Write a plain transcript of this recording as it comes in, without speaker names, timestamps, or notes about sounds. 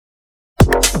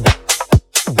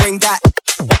bring that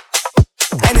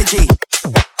energy,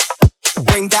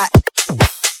 bring that,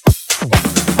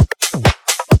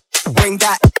 bring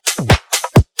that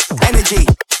energy.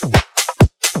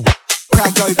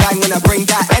 Crowd go bang when I bring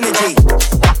that energy,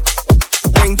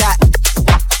 bring that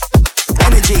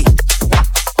energy,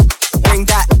 bring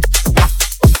that,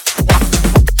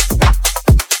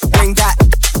 bring that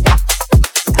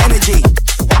energy.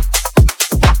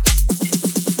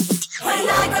 When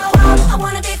I grow up, I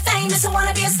wanna be famous, I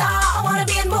wanna be a star, I wanna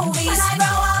be in movies. When I grow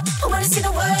up, I wanna see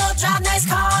the world, drive nice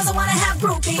cars, I wanna have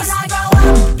groupies. When I grow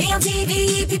up, be on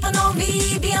TV, people know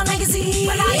me, be on magazines.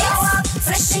 When I grow up,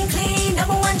 fresh and clean,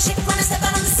 number one chick when I step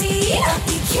out on the scene.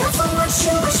 Be careful what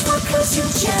you wish for, cause you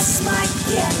just might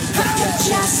get it. You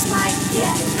just might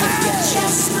get it. You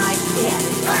just might get it.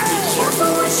 Be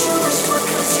careful what you wish for,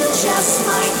 cause you just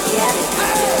might get it.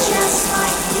 You just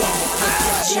might get it.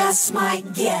 You just might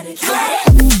get it.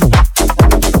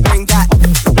 Bring that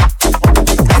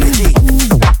energy,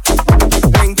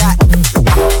 bring that,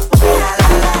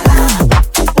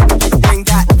 bring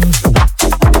that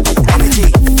energy.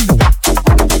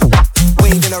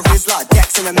 Waving a Rizla, Dex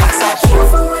in a mix up.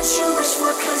 Careful what you wish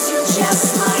for, cause you just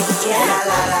might get it.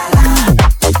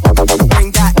 Bring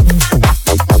that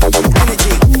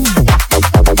energy,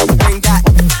 bring that,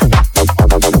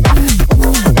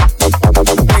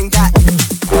 bring that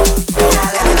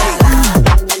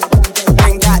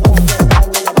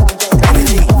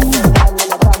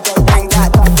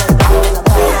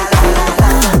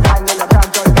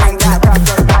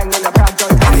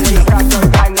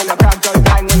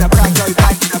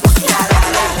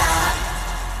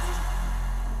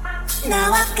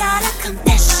Now I've got a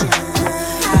confession.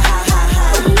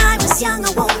 When I was young,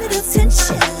 I wanted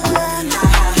attention.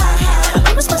 I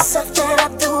promised myself that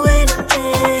I'd do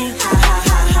anything,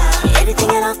 anything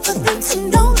at all for them to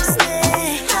notice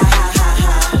me.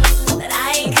 But I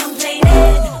ain't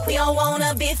complaining. We all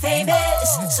wanna be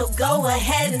famous, so go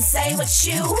ahead and say what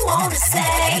you wanna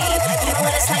say. You know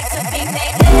what it's like to be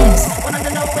nameless. Wanna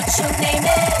know what your name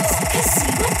is? 'Cause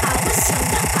see, when I was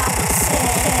younger, I would say.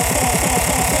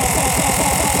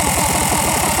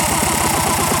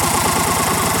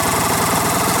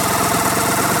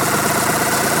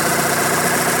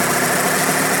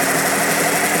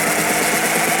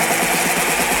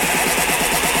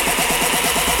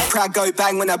 Crowd go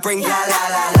bang when I bring that,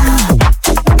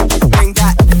 bring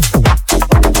that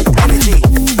energy,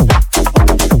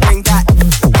 bring that,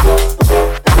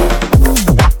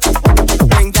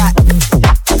 bring that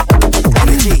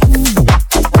energy.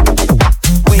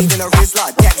 Waving a Rizla,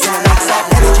 Dex in a mix up.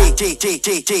 Energy,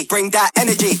 G, bring that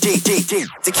energy, G,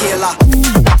 tequila.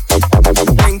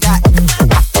 Bring that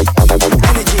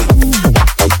energy,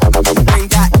 bring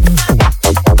that.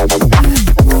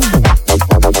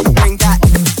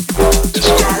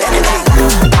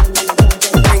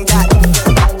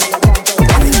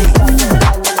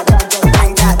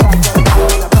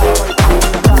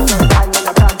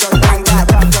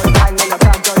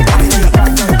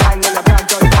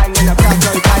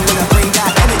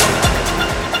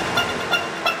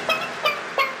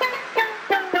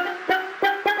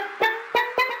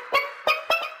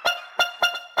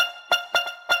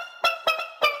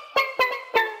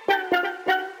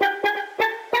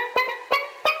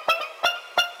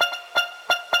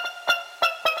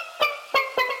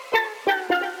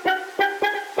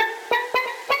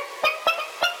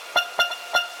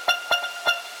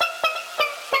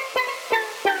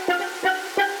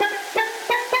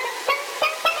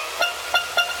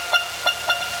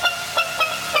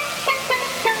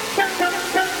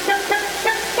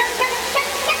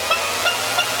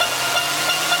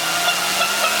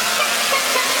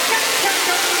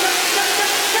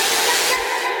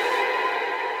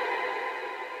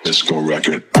 Disco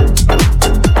record.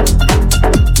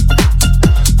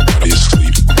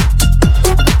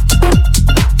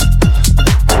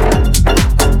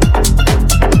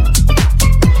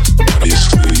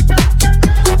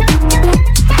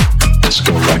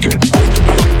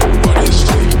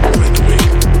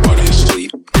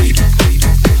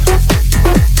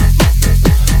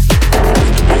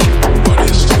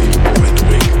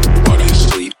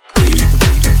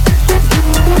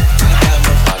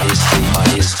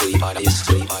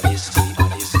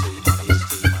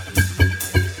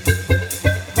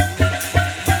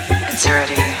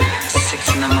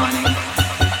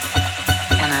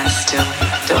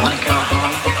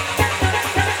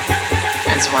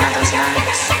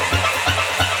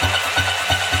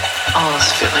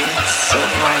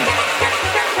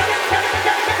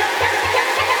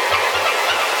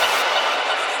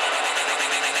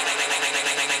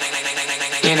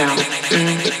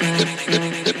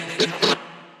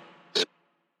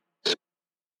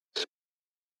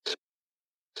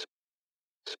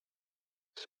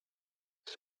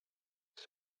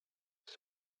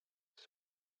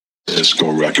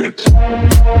 record.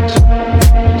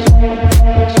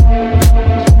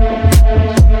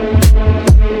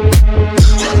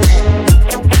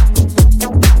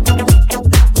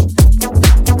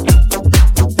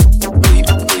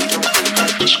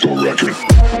 Disco record.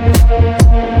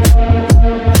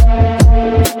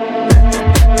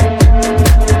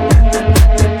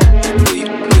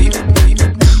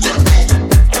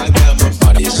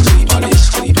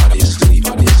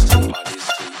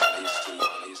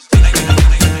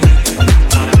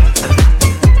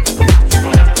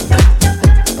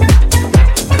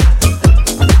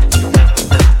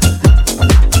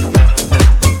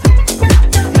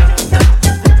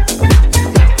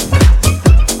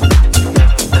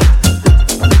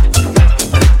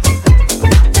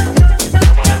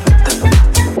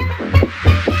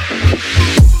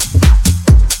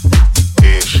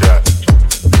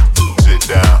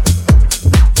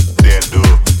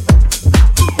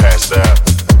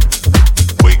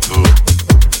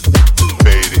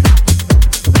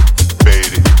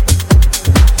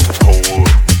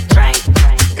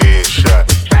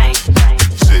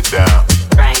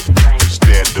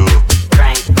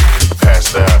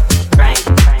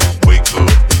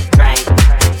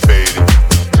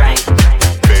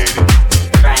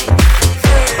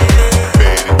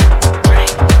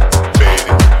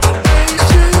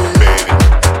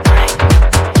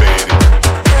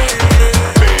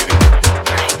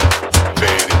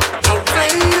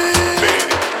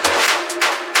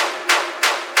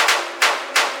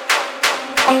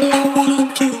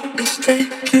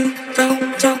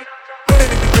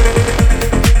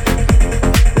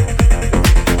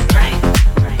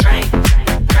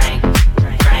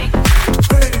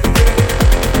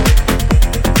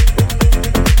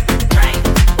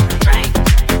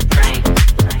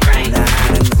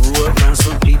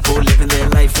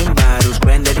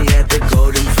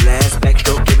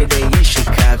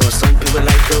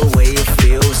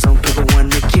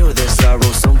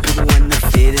 Some people wanna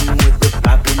fit in with the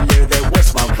popular. That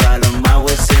was my problem. I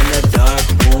was in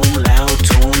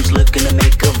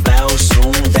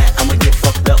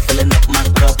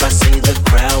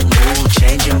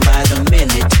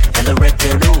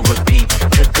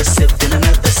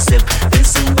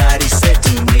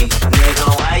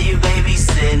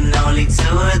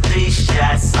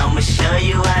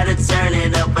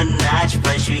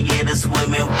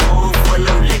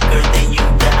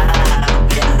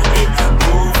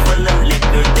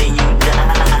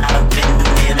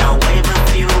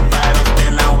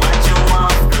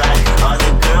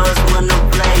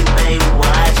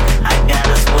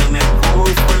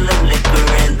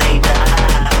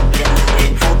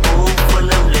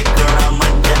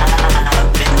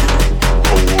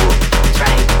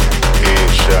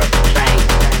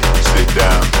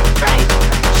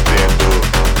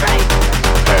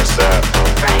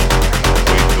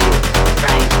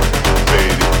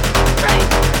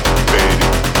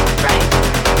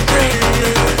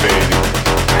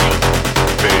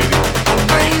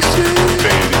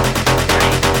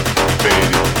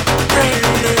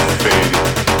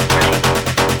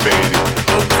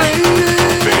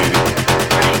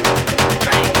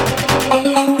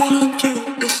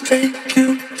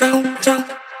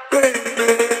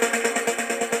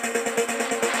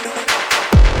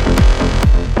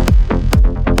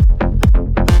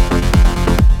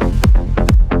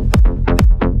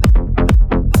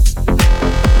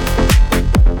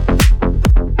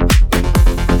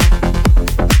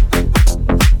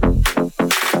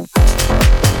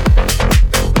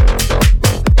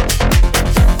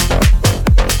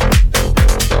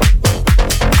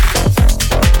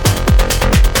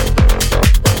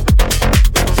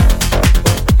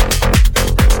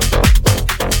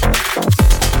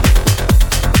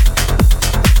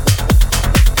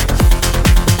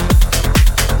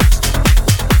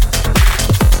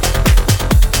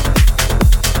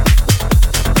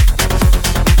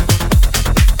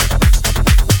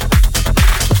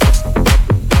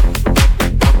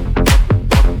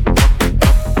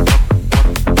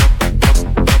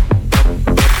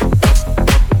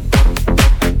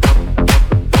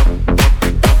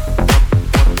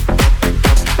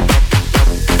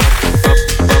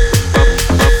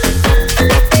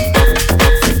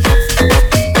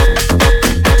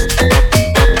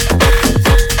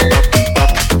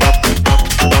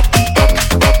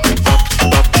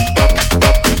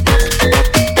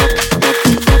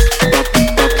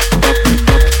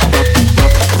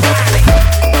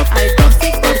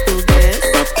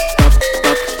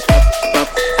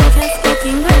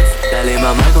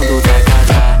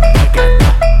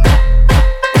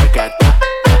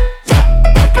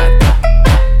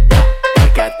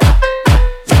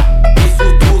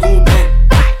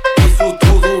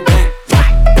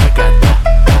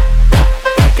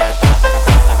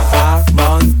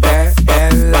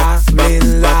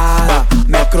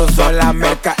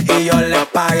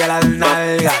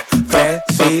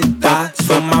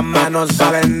no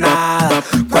sabes nada.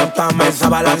 Cuéntame esa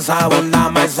balanza,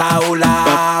 abundame esa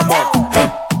ulamo.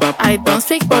 I don't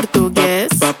speak portugués.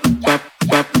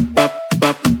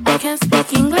 I can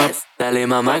speak English. Dale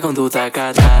mamá con tu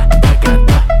tacata.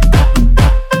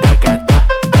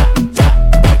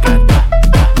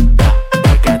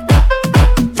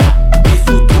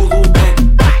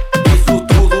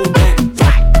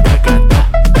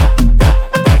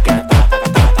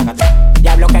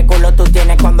 Diablo, qué culo tú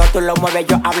tienes cuando tú lo mueves,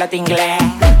 yo hablo de inglés.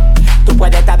 Tú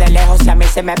puedes estar de lejos si a mí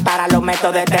se me para, lo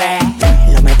meto de tres.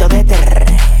 Lo meto de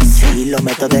tres, sí, lo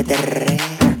meto de tres.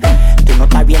 Tú no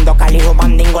estás viendo que al hijo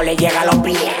mandingo le llega a los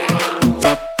pies.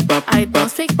 I don't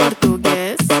speak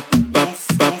portugués. I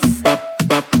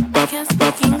can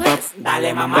speak English.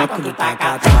 Dale mamá con tu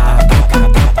tacata.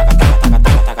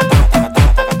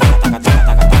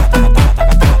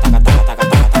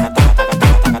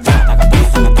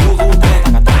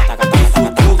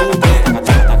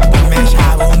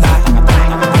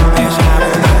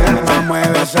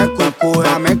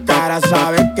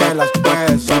 Sabes que las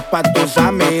puedes. Pa' tus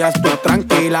amigas, tú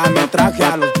tranquila, me traje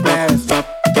a los pies.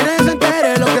 ¿Quieres que se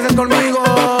entere lo que haces conmigo?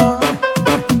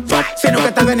 Si nunca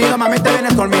estás venido, mami, te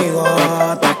vienes conmigo.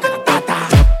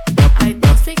 I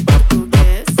don't speak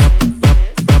portugués.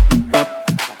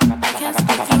 I can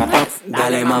speak English.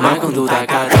 Dale mamá con tu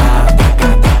tacata.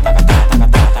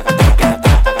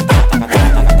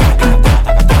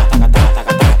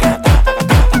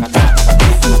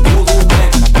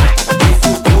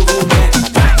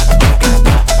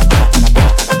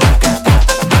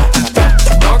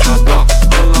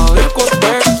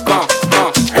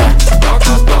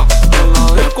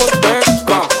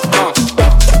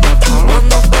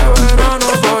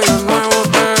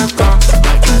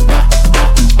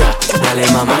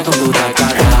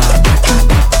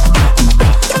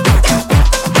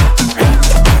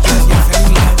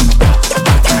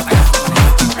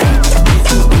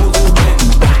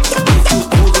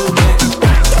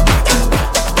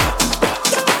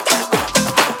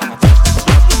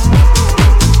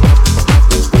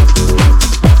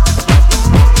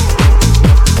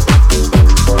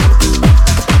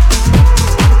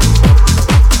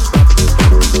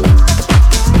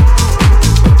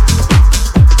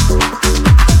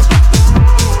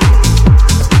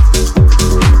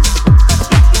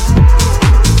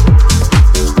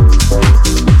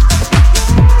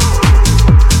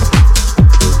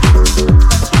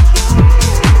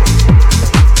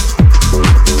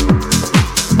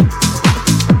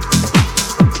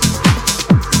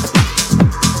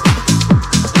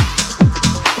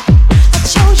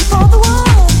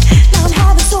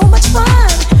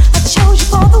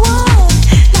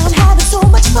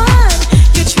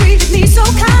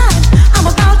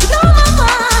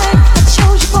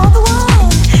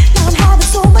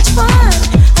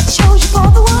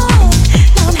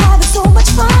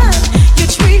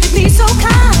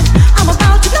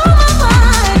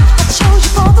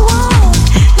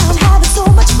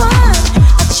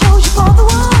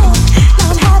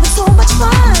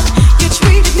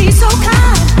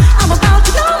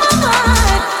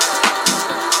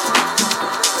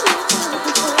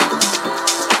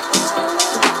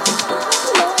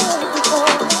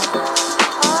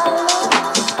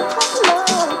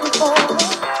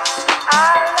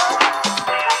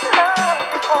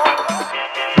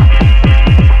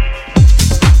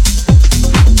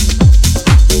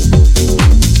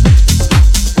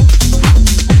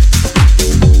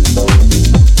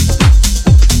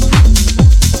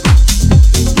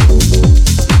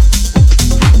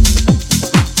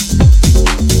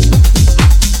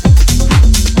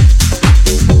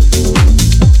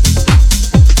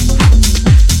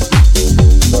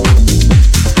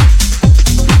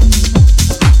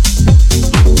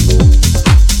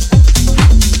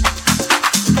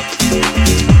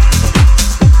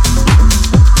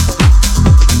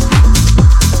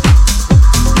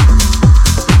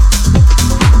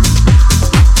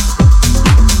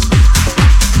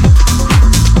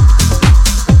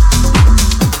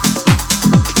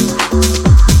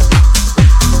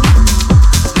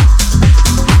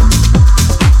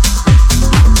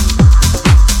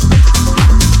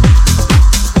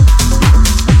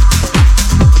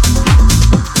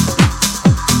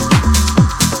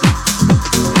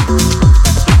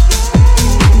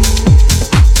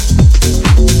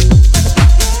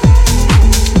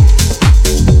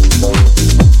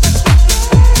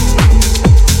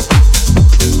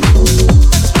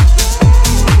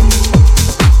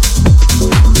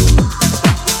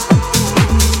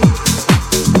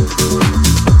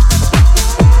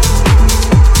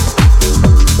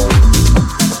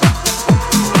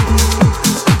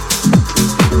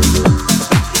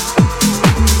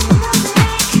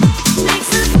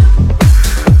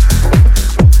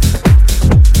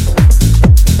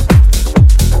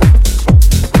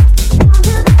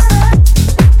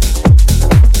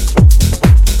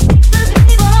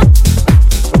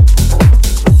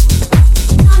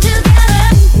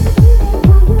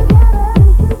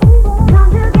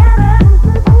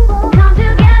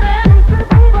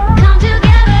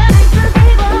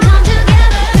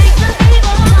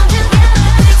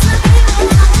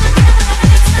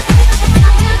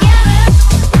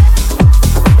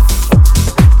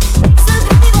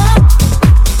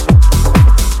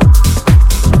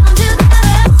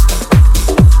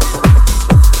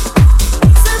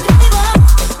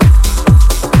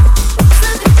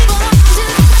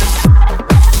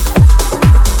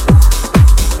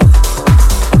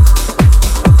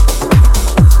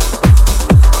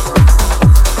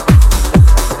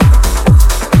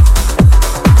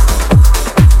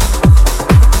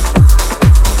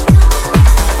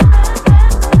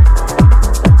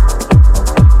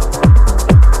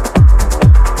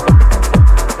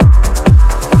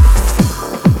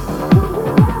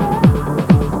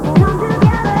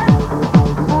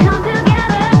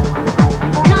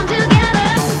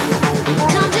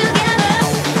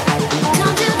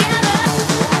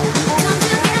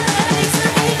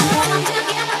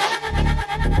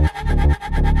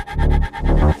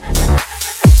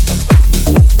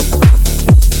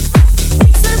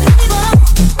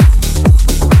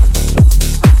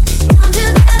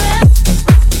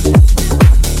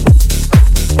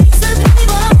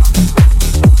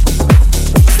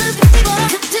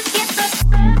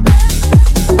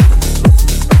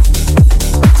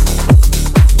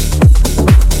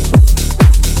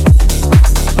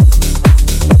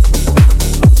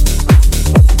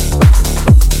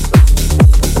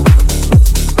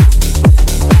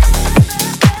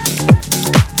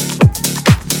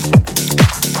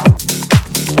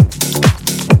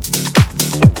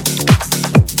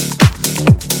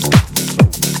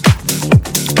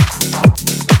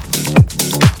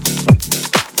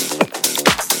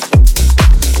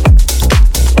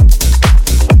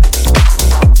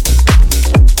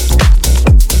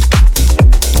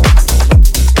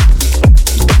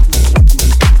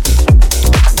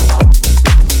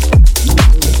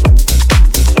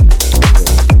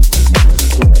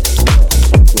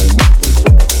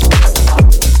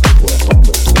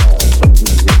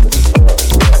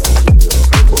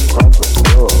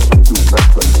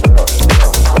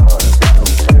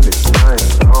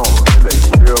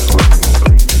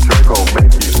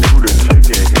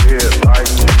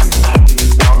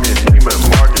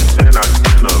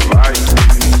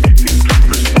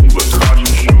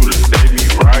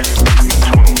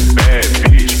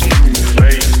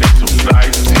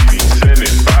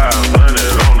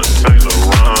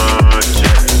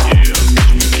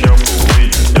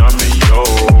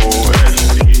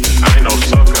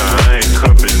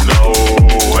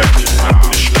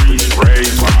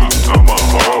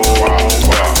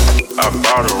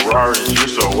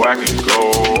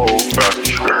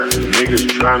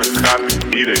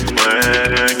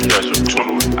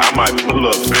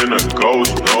 up in a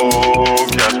ghost, no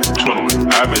catch me twiddling.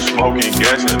 I been smoking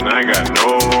gas and I got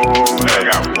no. I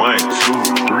got 1,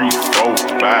 2, 3, 4,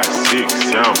 5, 6,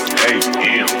 7, 8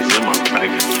 M's in my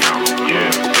bank account.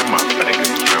 Yeah, in my bank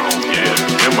account.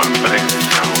 Yeah, in my bank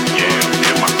account. Yeah,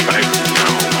 in my bank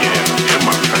account. Yeah, in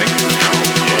my bank account.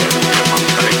 Yeah, in my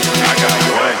bank account. I got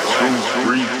 1, 2,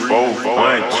 3, 4,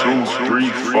 1, 2,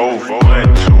 3, 4,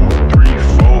 1, 2, 3,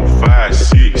 4, 5,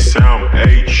 6, 7,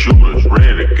 8 shooters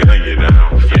ready to gun you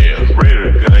down. Yeah,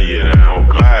 ready to gun you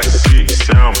down. 5, 6,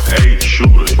 7, 8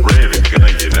 shooters ready to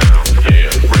gun you down. Yeah,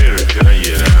 ready to gun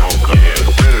you down. Yeah,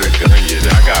 ready to gun you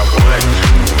down. I got 1,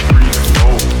 2, 3,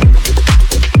 4.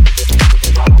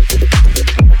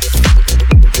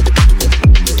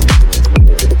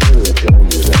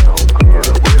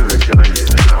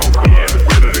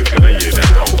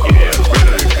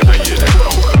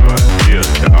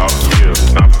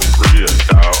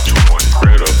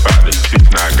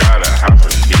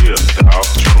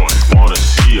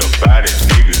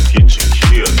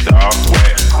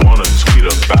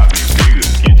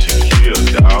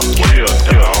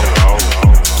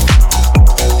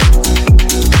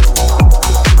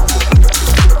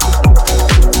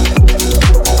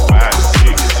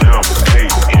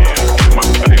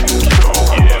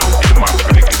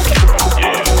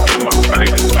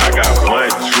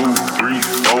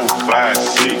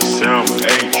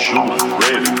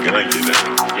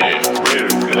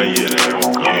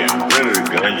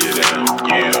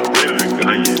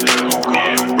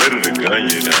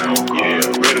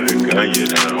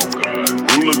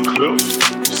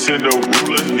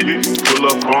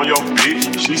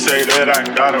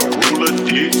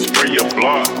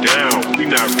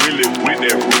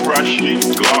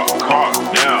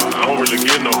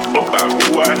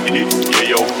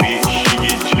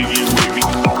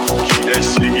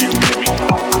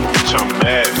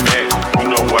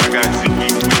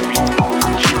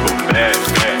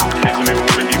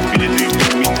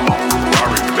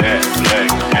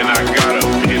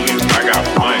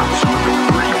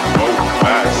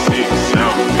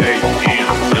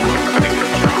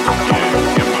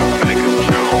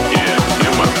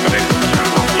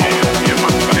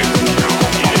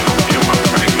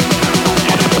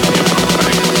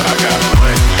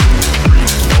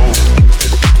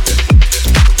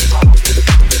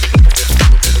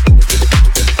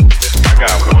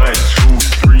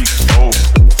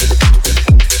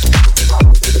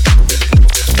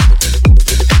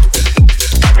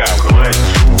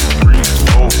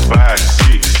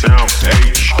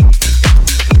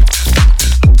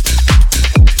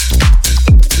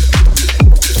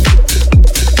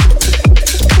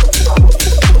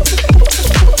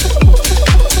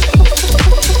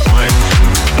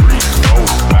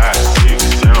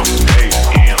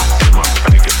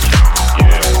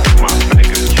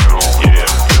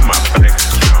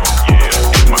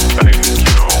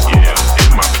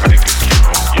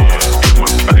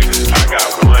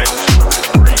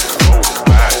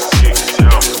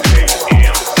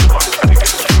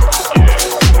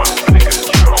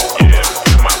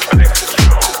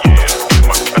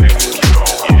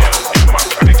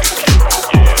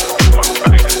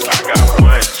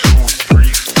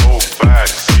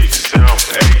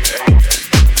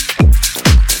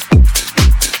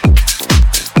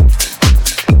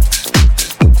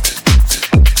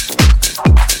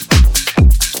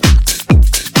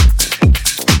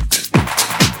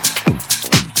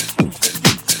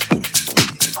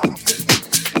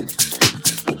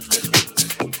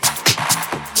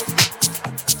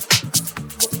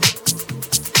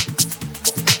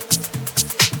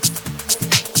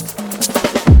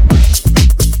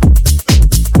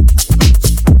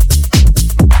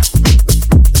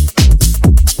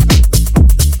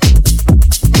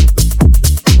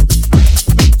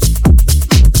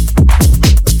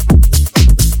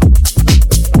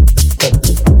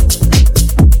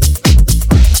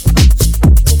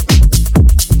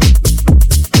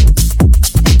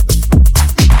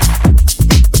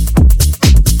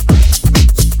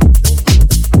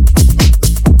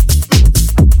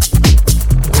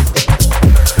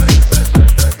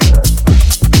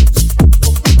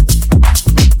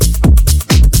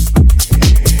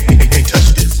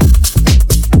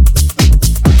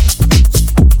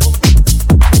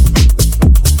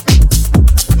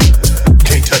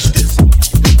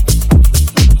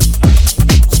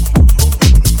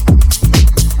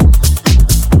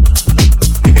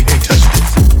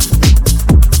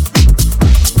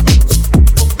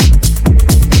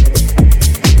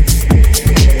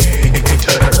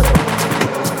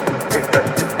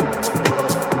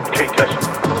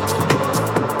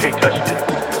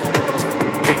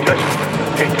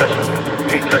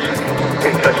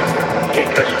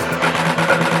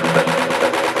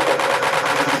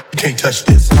 touch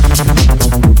this.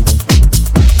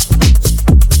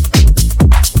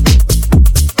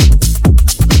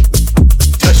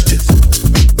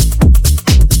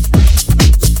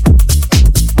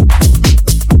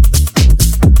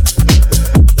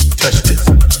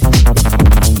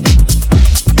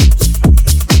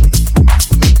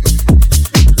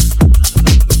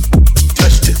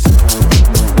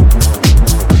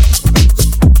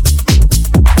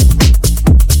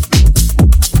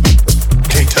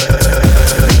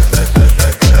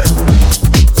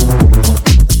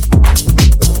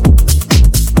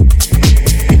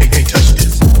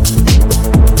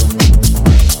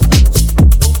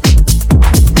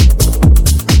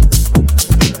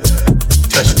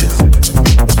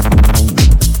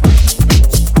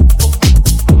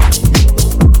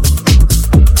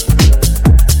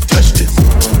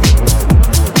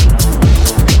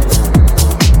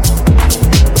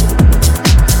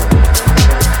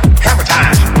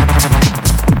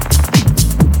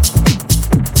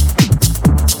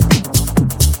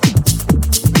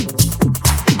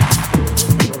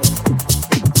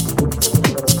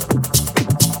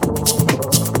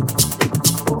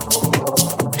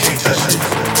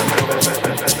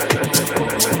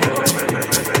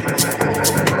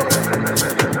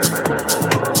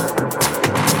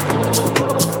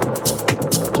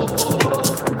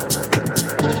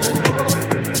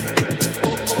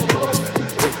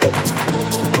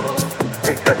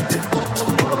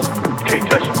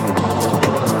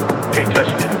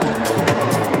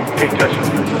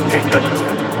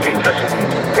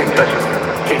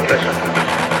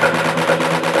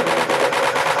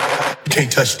 Can't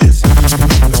touch this.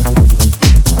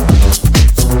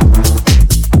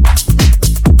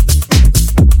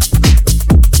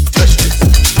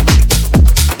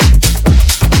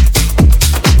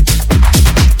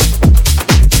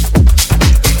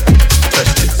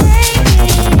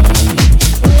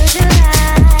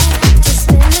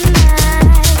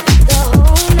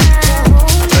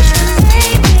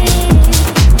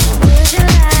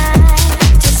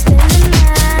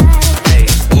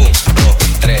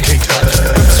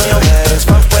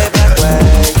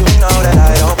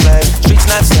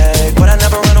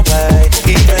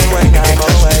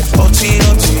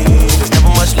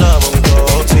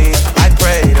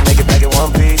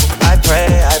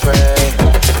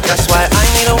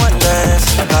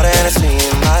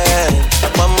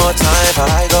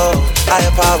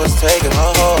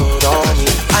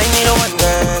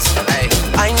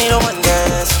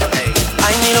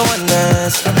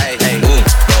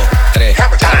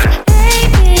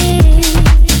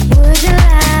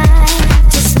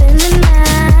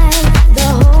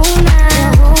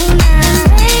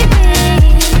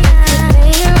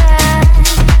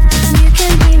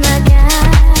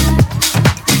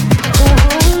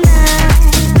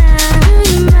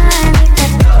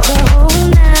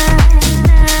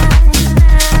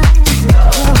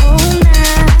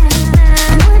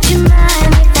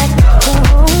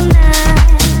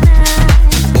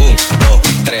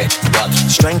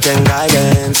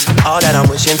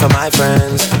 For my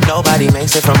friends, nobody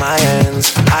makes it from my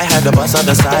ends. I had to bust up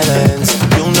the silence.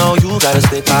 You know you gotta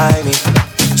stick by me.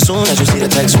 Soon as you see the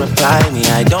text, reply me.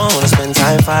 I don't wanna spend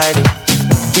time fighting.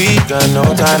 We got no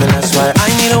time and that's why I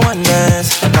need a one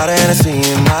dance. Got a Hennessy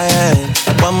in my hand.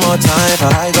 One more time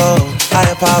before I go.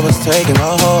 Higher powers taking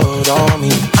a hold on me.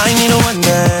 I need a one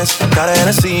dance. Got a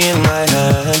Hennessy in my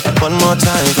hand. One more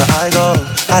time before I go.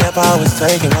 Higher powers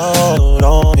taking a hold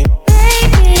on me.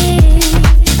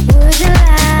 Would you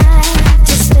like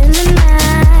to spend the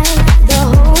night, the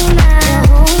whole night,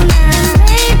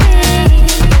 baby?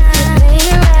 Play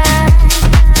it right,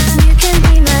 you can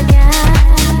be my guy.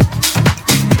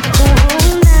 The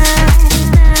whole night,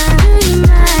 do you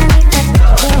mind if I? The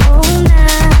whole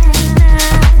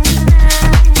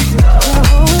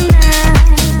night,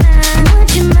 would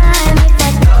you mind if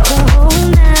I? The whole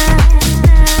night.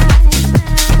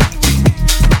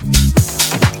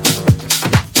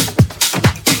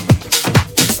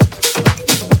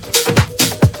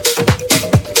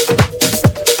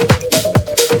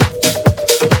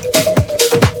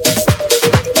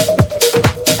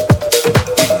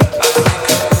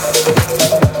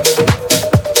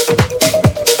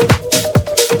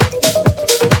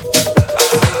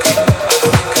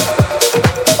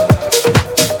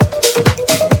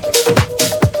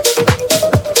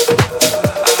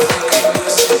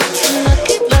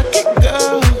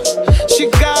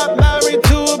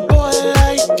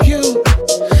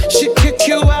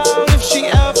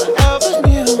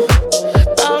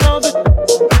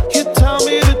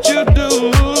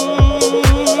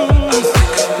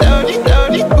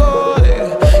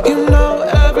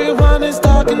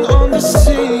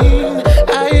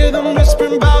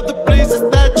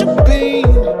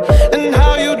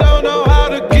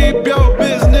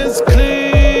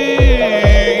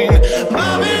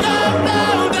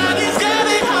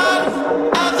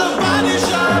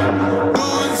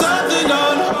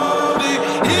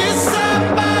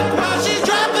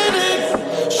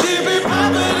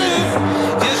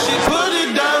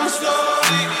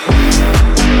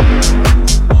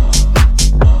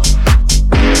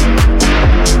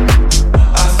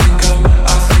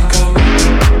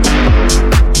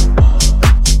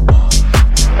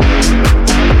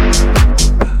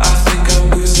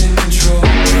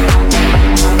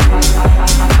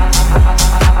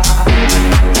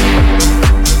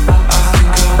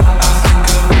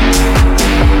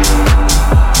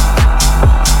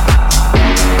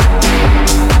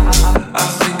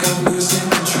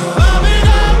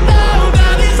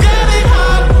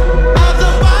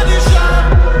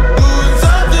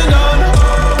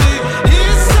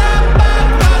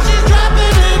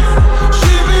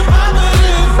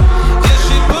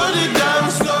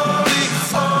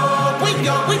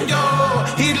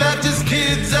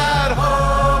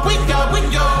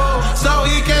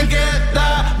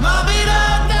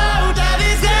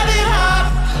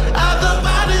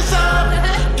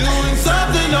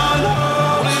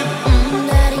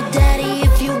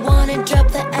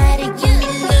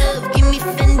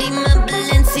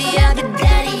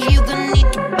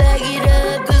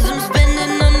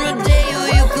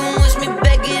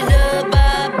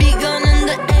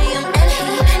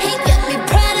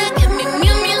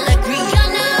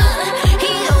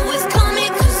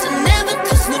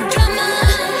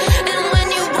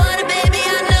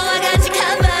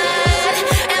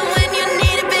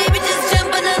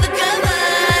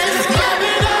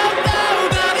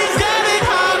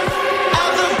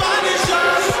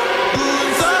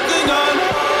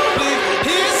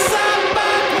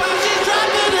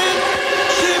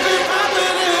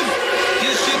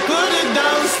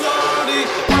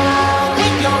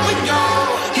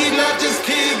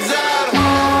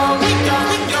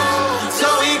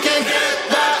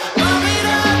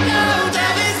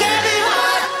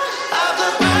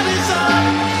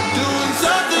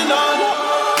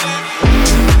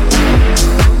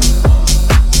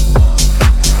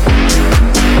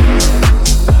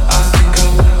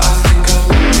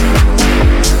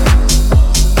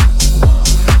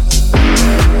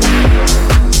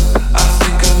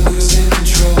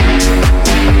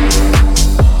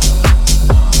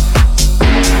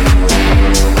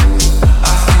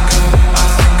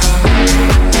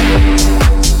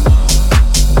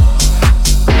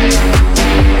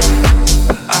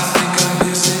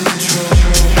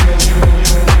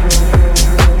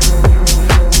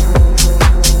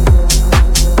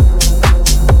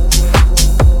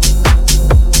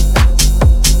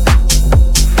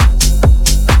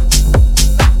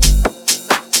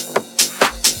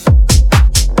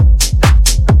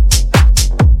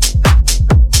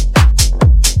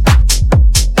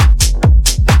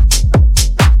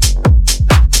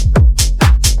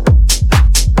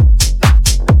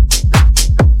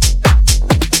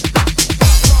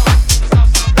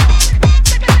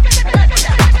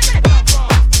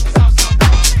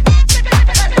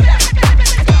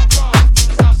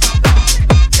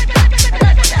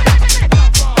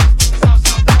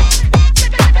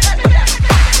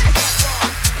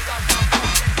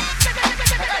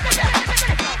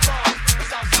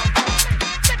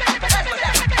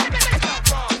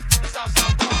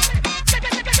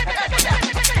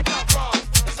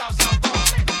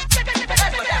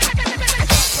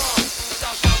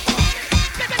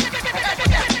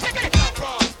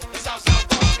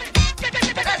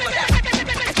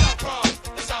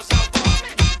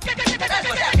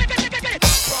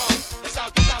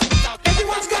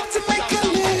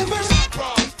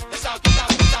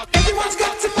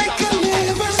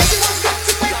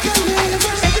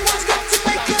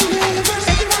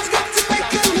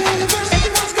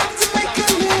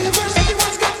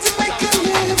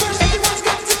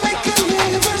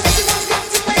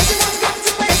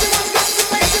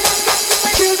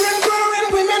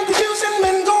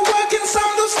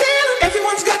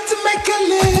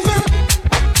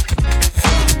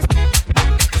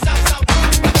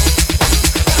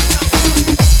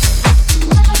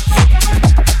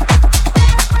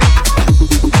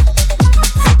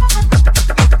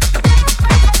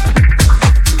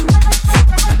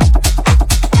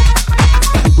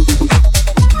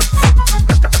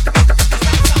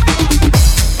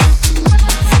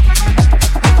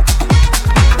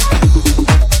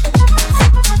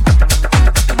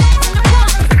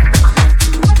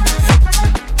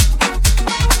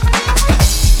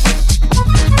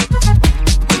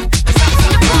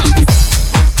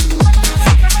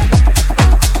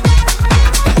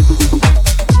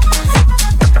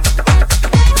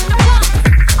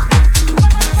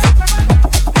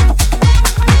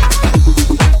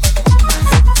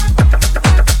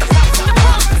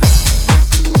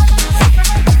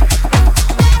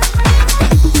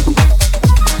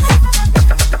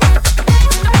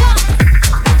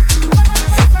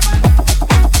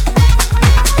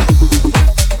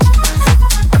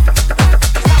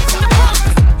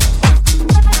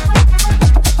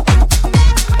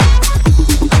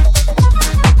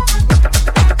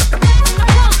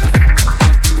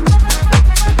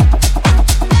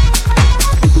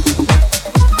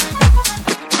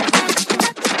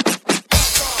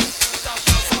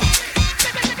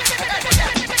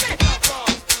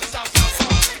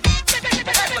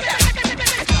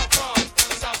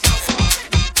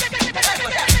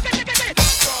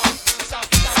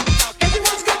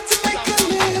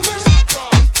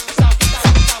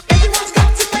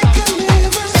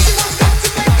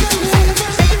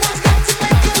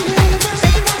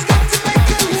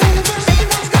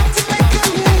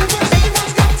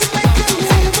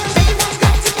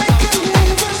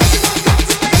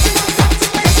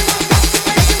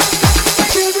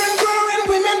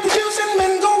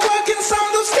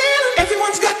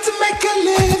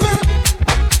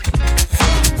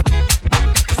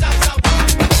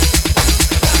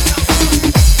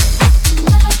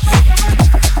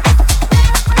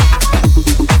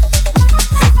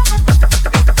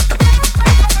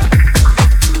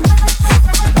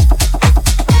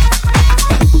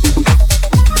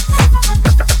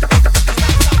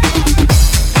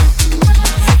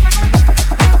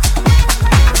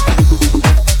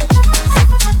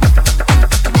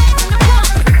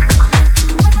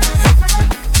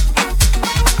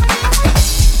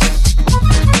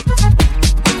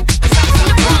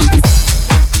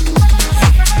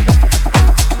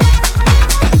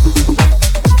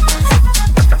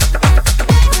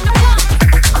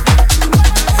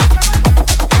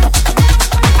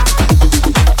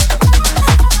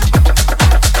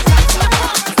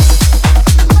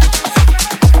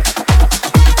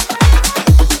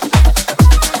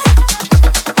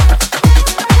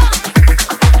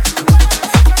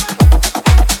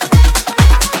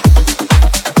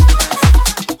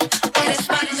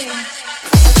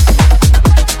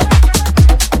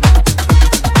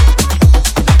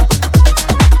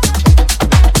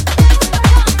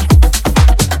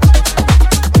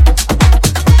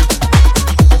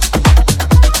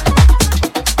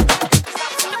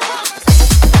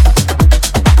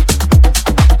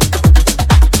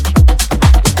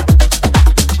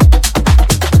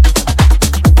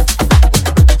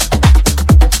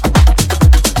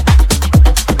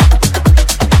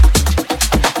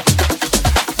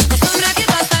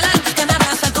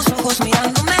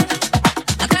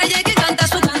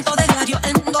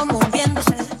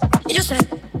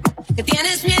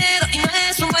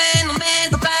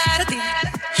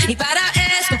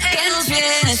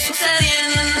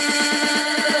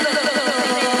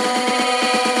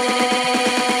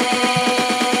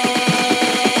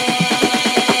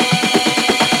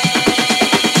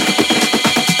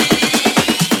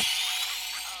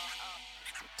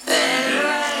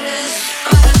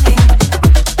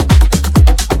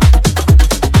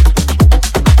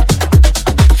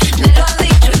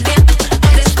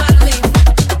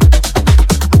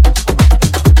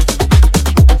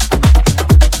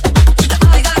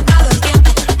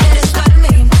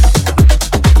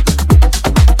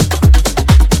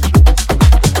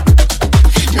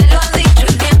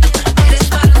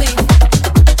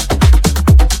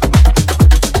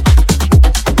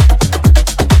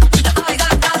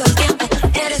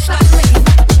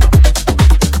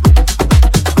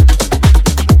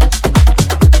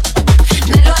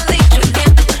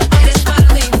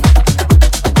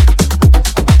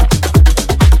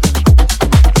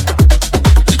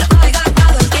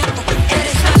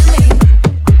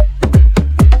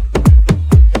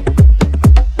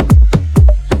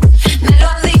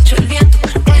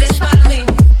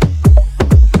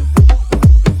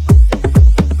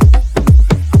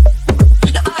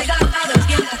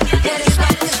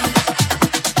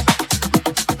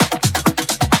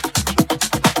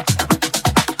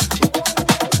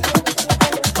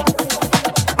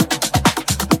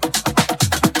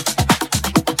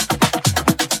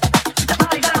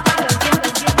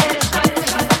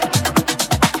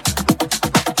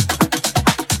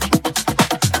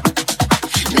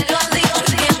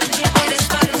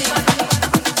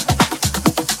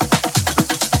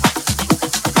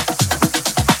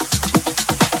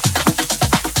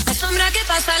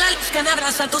 hermosa la luz que me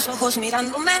abraza, tus ojos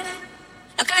mirándome.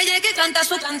 La calle que canta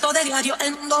su canto de diario,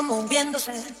 el mundo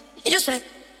moviéndose. Y yo sé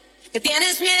que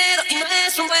tienes miedo y no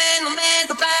es un buen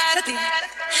momento para ti.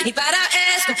 Y para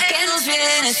esto que nos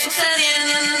viene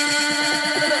sucediendo.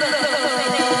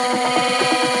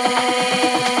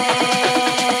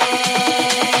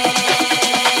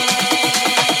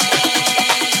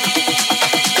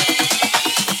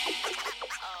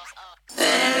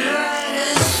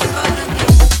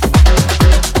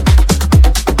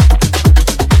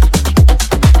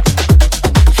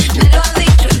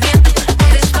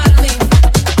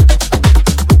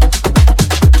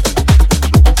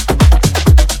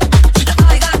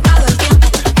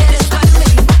 Eres para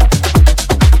mí.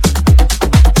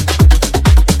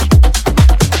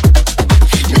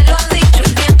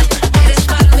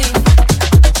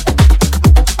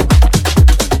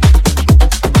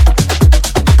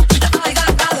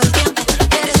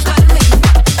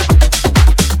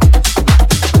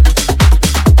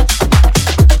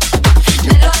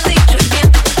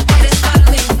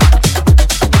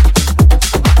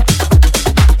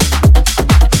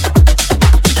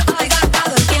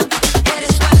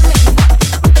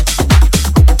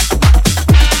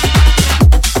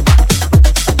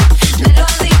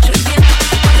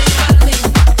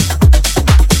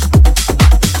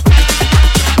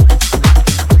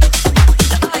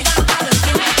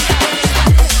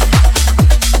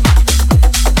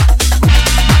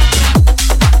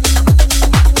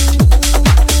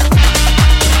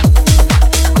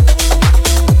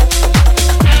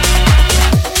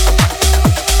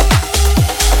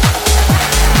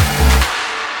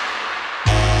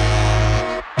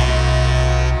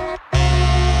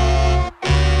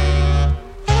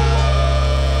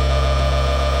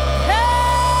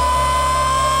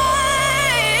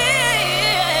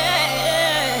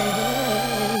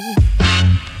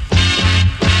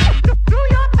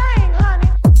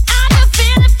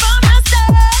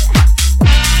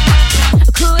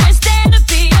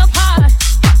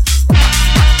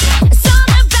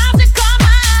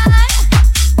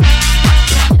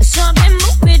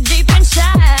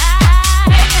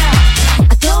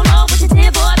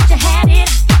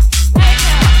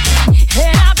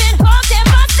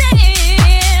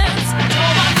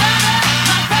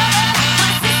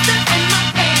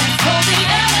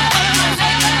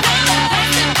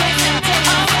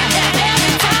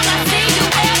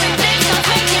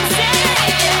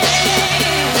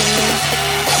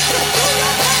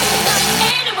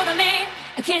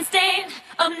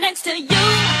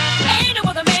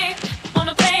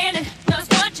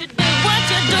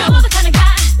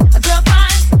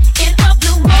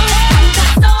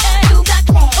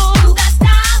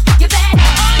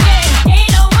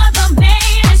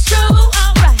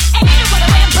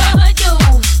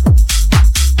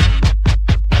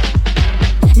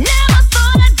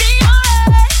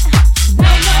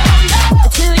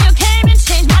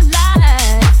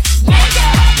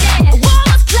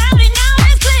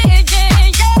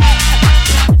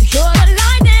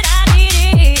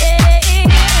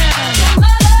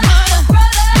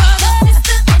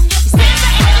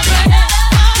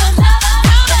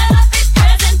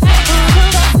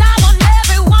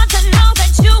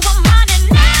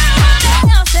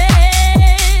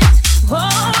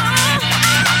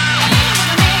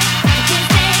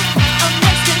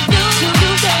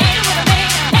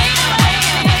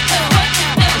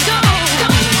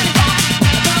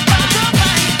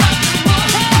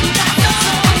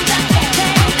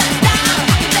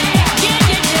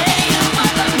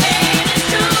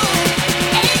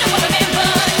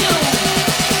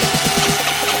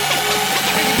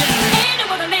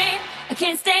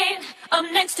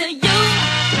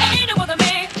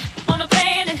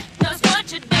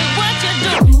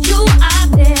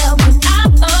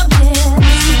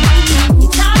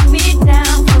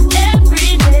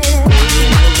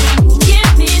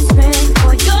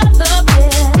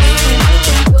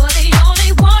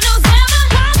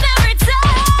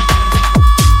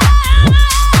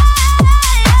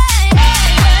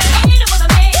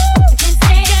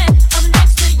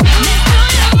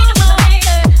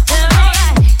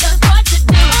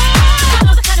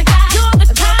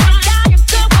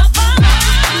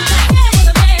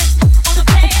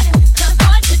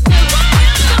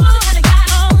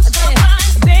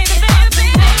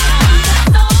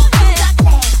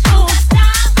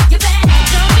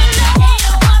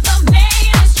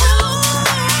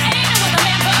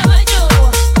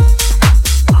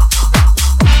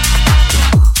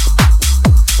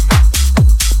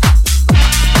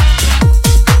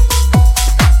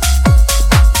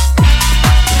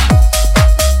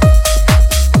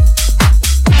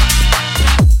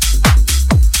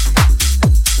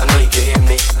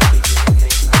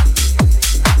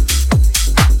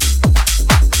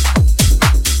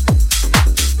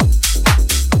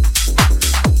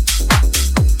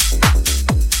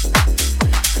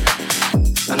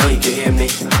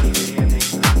 I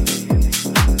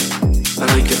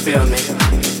know you can feel me.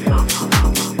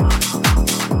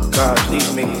 God,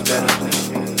 please make it better.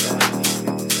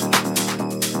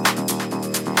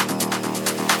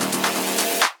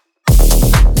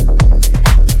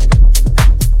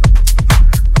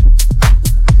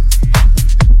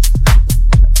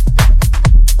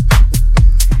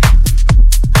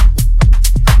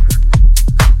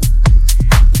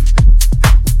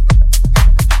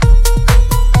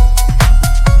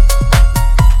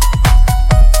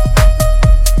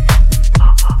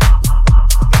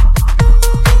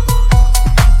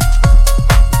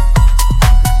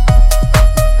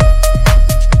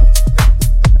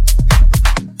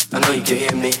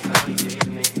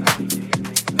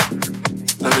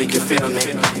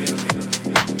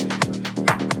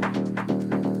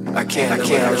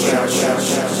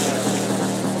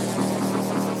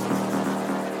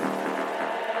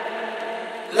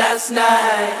 Last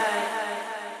night,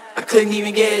 I couldn't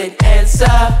even get an answer.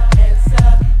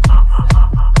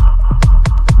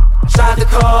 Tried to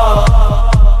call,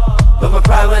 but my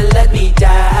pride wouldn't let me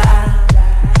die.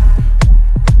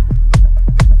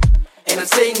 And I'm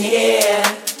sitting here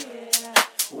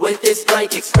with this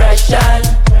blank expression.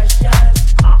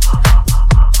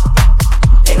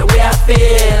 And the way I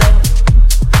feel,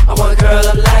 I wanna curl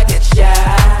up like a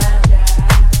child.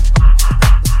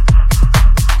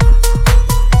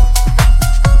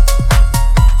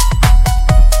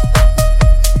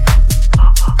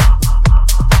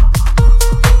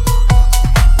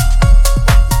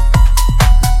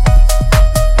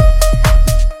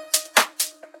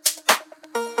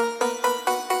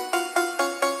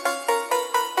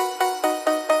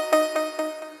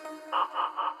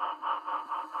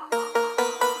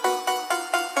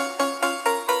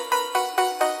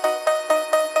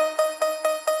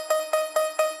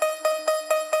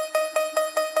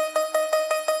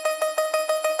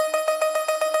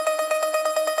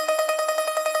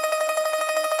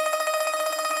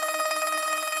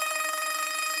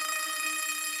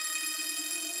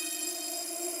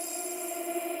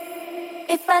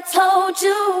 If I told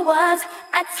you once,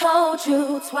 I told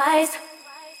you twice.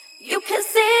 You can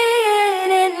see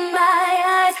it in my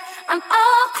eyes. I'm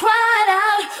all cried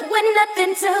out with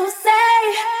nothing to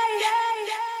say.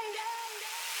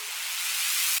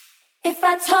 If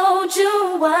I told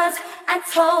you once, I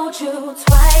told you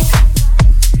twice.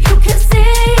 You can see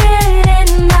it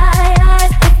in my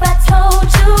eyes. If I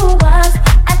told you once,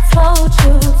 I told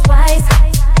you twice.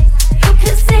 You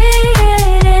can see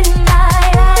it in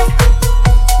my eyes.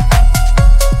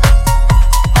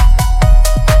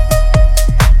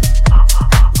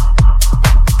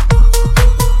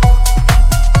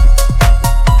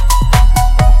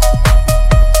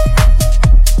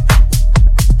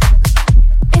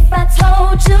 If I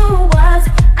told you once,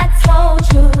 I told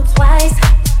you twice.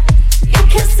 You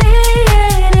can see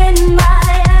it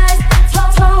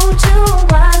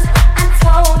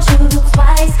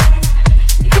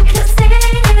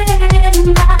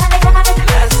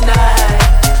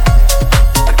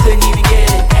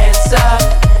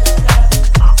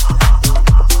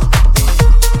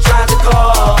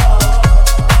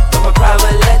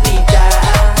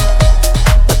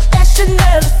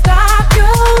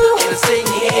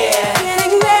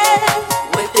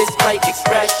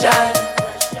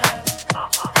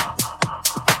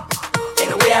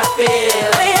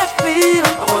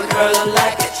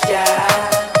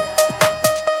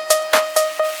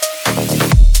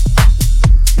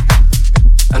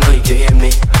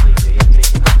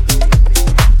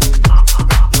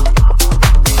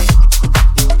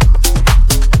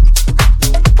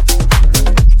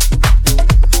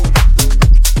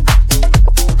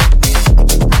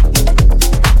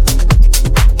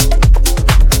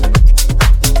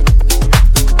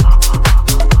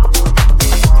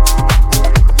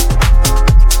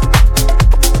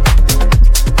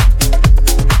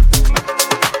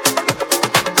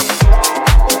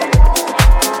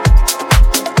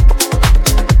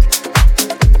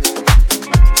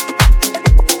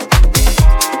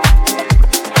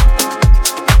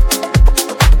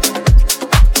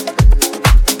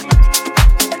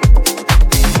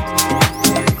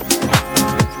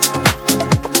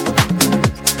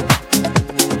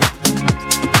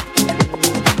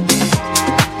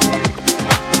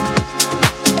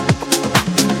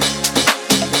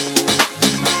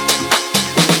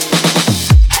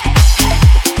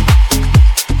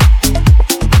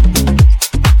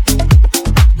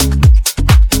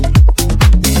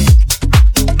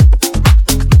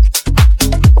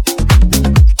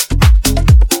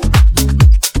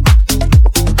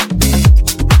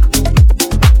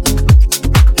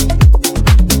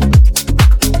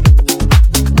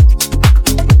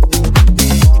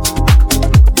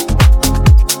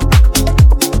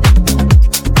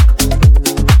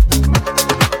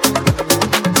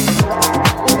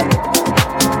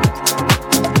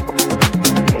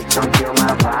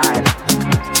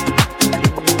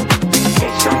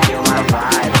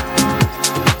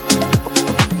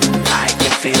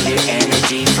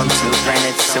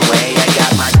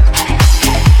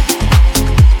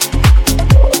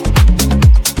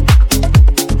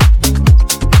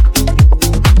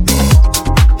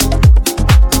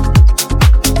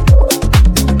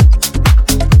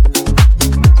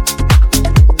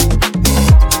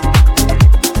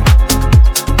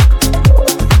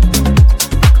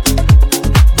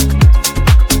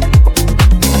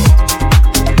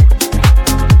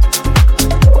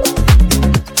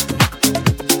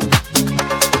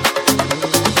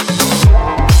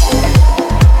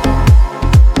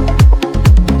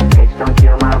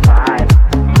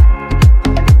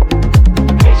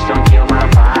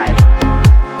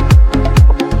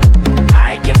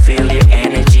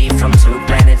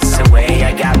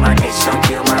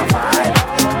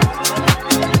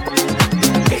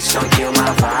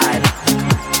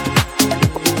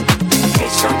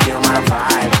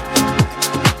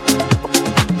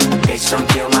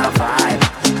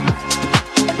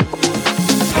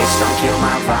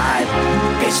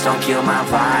Bitch, don't kill my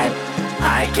vibe.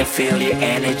 I can feel your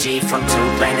energy from 2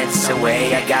 planets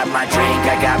away. I got my drink,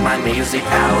 I got my music,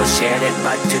 I will share it.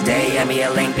 But today I'm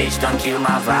yelling, bitch, don't kill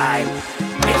my vibe.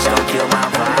 Bitch, don't kill my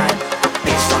vibe.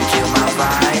 Bitch, don't kill my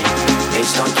vibe.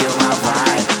 Bitch, don't kill my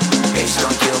vibe. Bitch,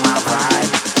 don't kill my vibe.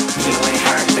 You ain't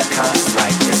heard the cuss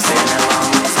like this in a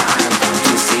long time. Don't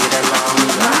you see the long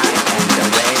line? And the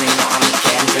rating on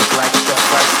Kendrick like the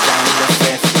first and the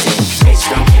 15th. Bitch,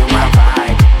 don't kill my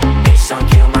vibe. Bitch, don't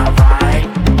kill my vibe.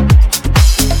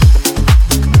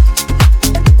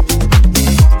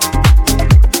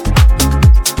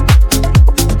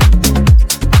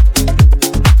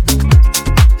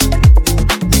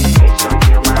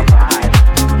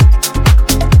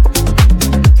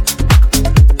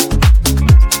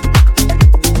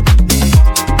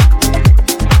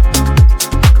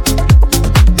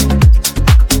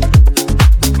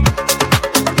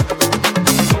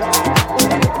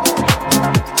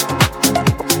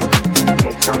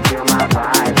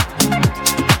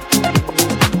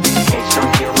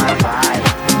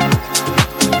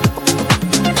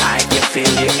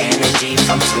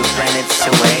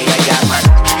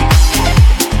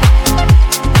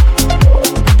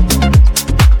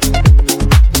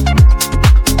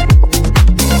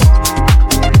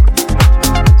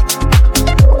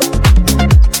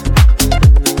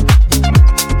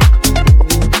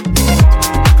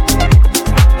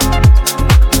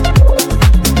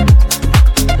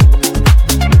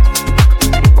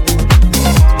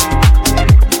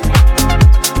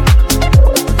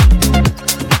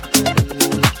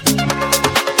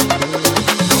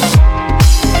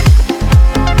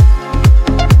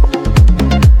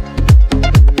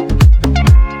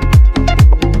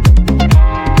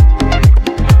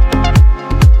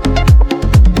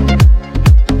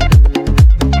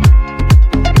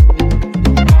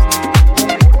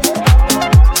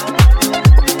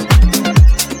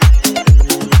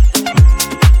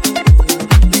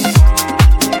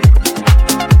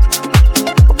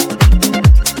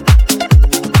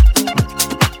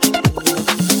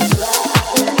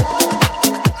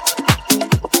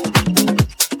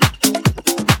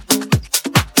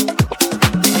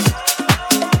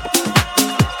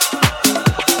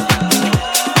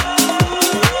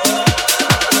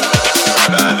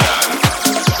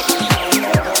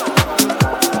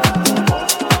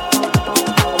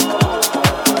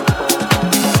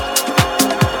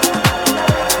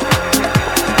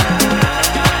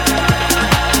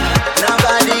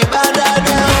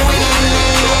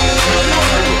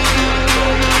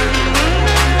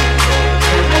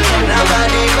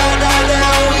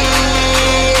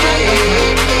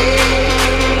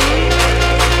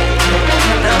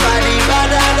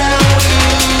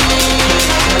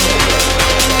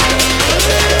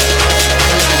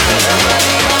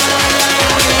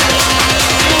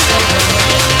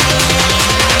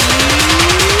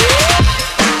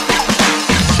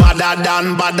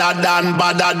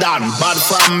 Badder than, bad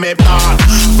from me part.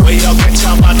 Where you get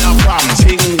your badder from?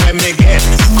 Thing when me get.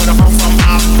 Coulda come from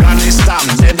Afghanistan.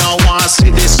 They don't want to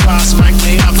see this cross. Make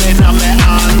me have it on me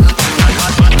hand.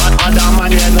 Other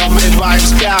man, you know me vibes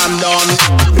can't done.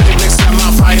 Lyrics them a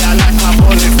fire like a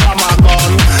bullet from a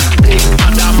gun. Big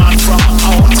other man from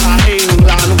outer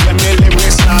England. When me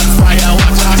lyrics start fire,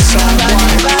 what a song.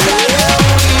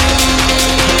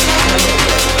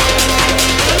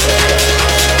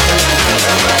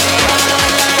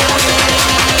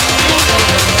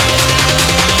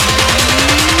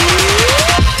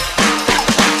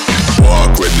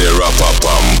 The rapper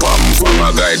pam pam from a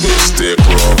guide mistake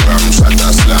program. Shut a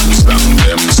slam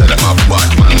them. Say them a bad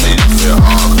man need the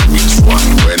hawk. Which one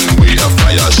when we a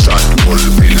fire shot?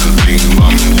 Bullpin and bling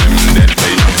bomb them. Dead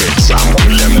they get some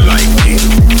kill them lightning.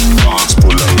 Marks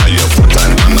pull on your foot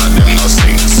and none of them no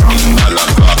sing song. All a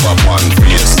clap up on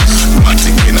face.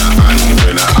 Matic in a hand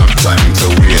when I have time to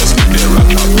waste. The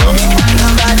rapper pam.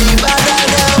 Nobody better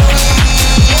than we.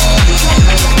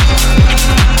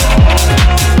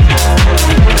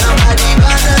 Nobody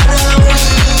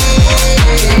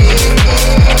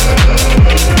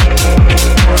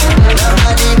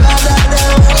better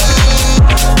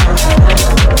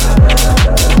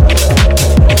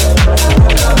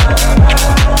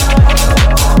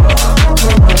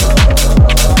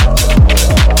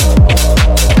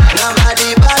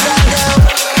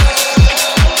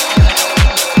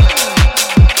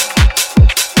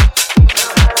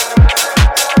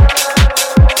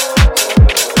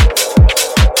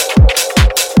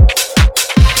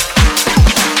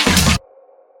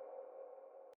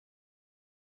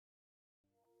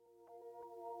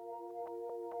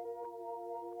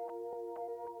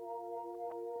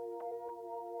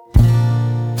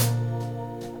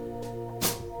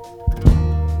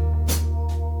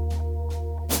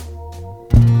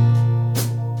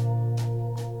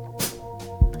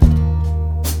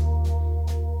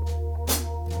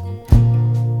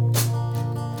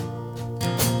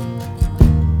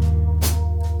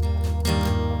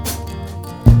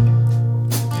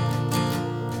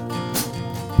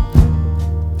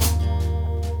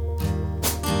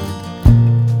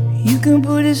can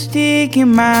put a stick in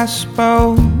my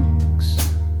spokes.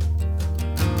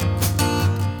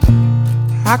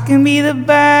 I can be the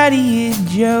body it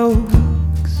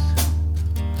jokes.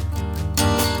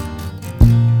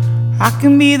 I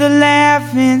can be the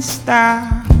laughing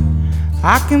stock.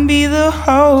 I can be the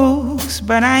host,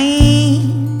 but I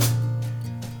ain't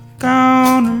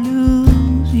gonna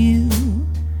lose you.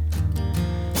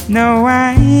 No,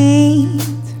 I ain't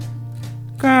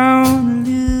gonna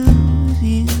lose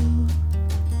you.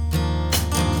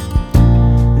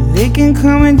 They can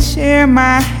come and tear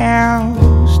my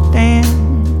house down.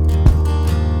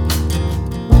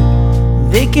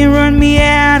 They can run me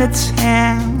out of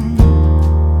town.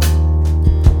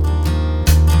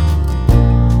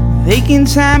 They can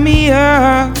tie me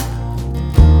up,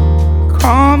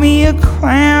 call me a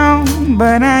clown,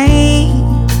 but I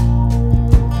ain't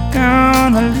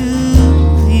gonna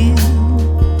lose you.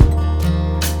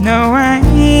 No, I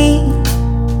ain't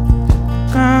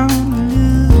gonna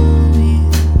lose you.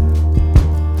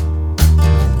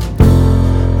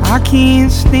 I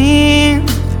can't stand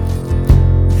the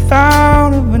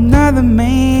thought of another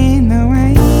man. No, I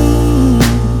ain't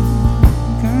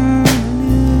gonna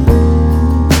lose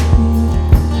you.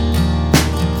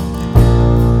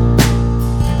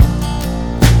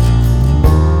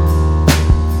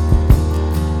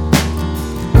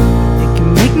 They can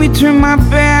make me turn my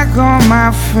back on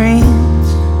my friends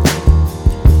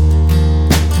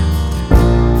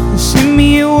and send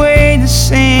me away to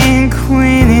San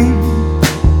Quentin.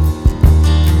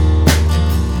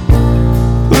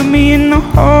 Put me in the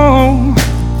hole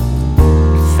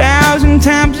 1,000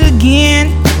 times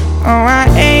again. Oh, I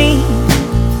ain't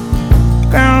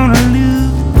gonna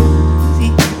lose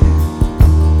you.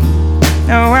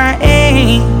 No, I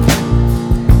ain't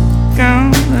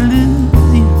gonna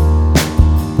lose you.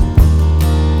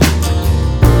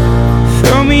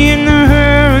 Throw me in the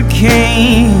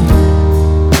hurricane.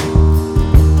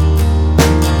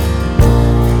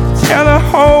 Tell the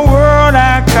whole world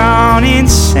I've gone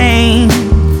insane.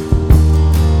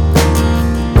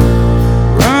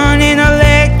 Run an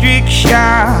electric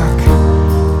shock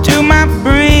to my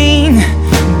brain,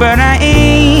 but I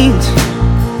ain't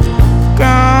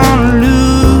gonna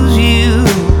lose you.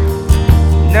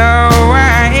 No,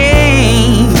 I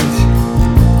ain't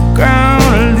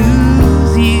gonna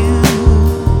lose you.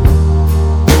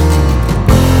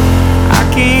 I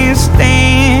can't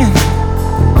stand the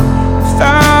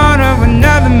thought of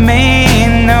another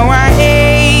man. No, I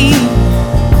ain't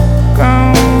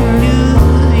gonna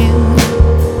lose you.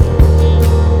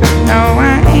 No,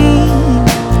 I ain't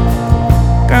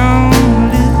gonna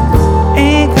lose.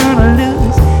 Ain't gonna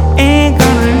lose. Ain't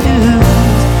gonna lose.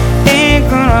 Ain't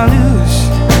gonna lose.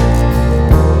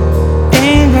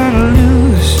 Ain't gonna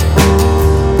lose.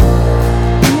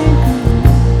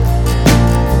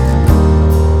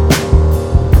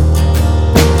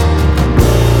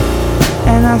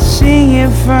 And I sing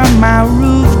it from my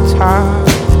rooftop.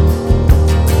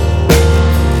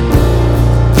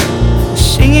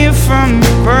 Sing it from